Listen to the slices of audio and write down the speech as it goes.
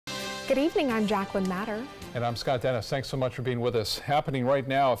Good evening, I'm Jacqueline Matter. And I'm Scott Dennis. Thanks so much for being with us. Happening right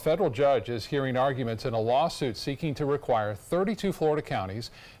now, a federal judge is hearing arguments in a lawsuit seeking to require 32 Florida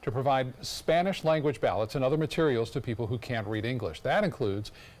counties to provide Spanish language ballots and other materials to people who can't read English. That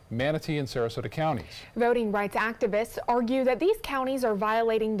includes Manatee and Sarasota counties. Voting rights activists argue that these counties are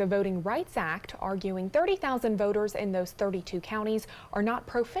violating the Voting Rights Act, arguing 30,000 voters in those 32 counties are not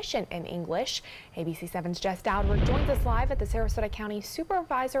proficient in English. ABC 7's Jess Dowdwick joins us live at the Sarasota County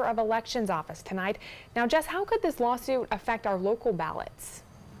Supervisor of Elections office tonight. Now, Jess, how could this lawsuit affect our local ballots?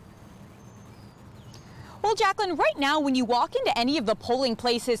 Well, Jacqueline, right now when you walk into any of the polling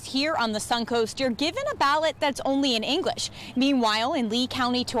places here on the Suncoast, you're given a ballot that's only in English. Meanwhile, in Lee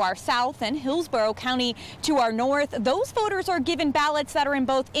County to our south and Hillsborough County to our north, those voters are given ballots that are in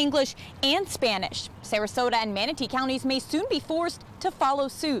both English and Spanish. Sarasota and Manatee counties may soon be forced to follow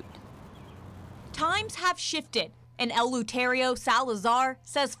suit. Times have shifted, and Eleuterio Salazar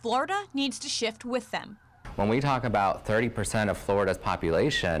says Florida needs to shift with them. When we talk about 30% of Florida's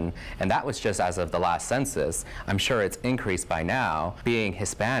population, and that was just as of the last census, I'm sure it's increased by now, being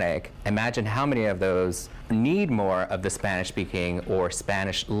Hispanic, imagine how many of those need more of the Spanish-speaking or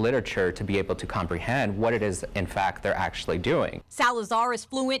Spanish literature to be able to comprehend what it is, in fact, they're actually doing. Salazar is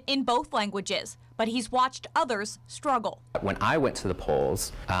fluent in both languages, but he's watched others struggle. When I went to the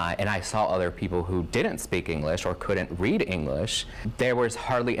polls and I saw other people who didn't speak English or couldn't read English, there was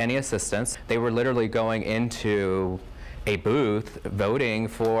hardly any assistance. They were literally going into a booth voting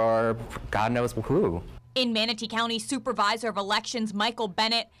for God knows who. In Manatee County, Supervisor of Elections Michael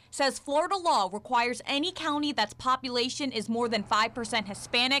Bennett says Florida law requires any county that's population is more than 5%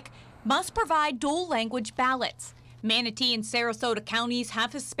 Hispanic must provide dual language ballots. Manatee and Sarasota counties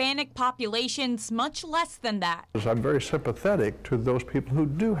have Hispanic populations much less than that. I'm very sympathetic to those people who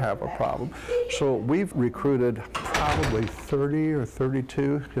do have a problem. So we've recruited probably 30 or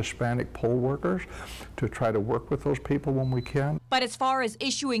 32 Hispanic poll workers to try to work with those people when we can. But as far as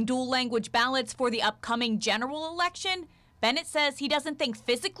issuing dual language ballots for the upcoming general election, Bennett says he doesn't think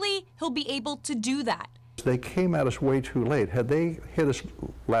physically he'll be able to do that. They came at us way too late. Had they hit us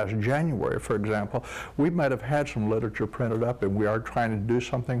last January, for example, we might have had some literature printed up, and we are trying to do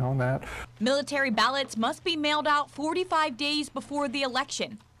something on that. Military ballots must be mailed out 45 days before the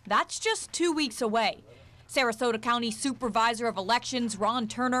election. That's just 2 weeks away. Sarasota County Supervisor of Elections Ron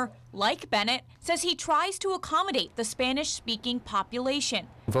Turner, like Bennett, says he tries to accommodate the Spanish-speaking population.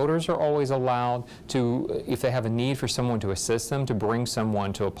 Voters are always allowed to, if they have a need for someone to assist them, to bring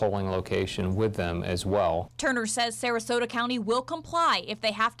someone to a polling location with them as well. Turner says Sarasota County will comply if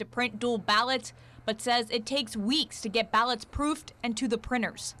they have to print dual ballots, but says it takes weeks to get ballots proofed and to the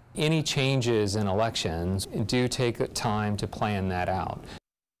printers. Any changes in elections do take time to plan that out.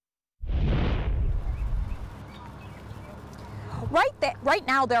 Right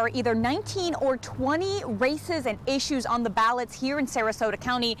now, there are either 19 or 20 races and issues on the ballots here in Sarasota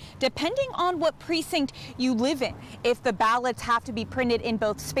County, depending on what precinct you live in. If the ballots have to be printed in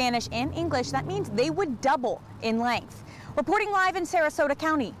both Spanish and English, that means they would double in length. Reporting live in Sarasota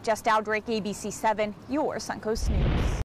County, Jess Dowdwick, ABC 7, your Suncoast News.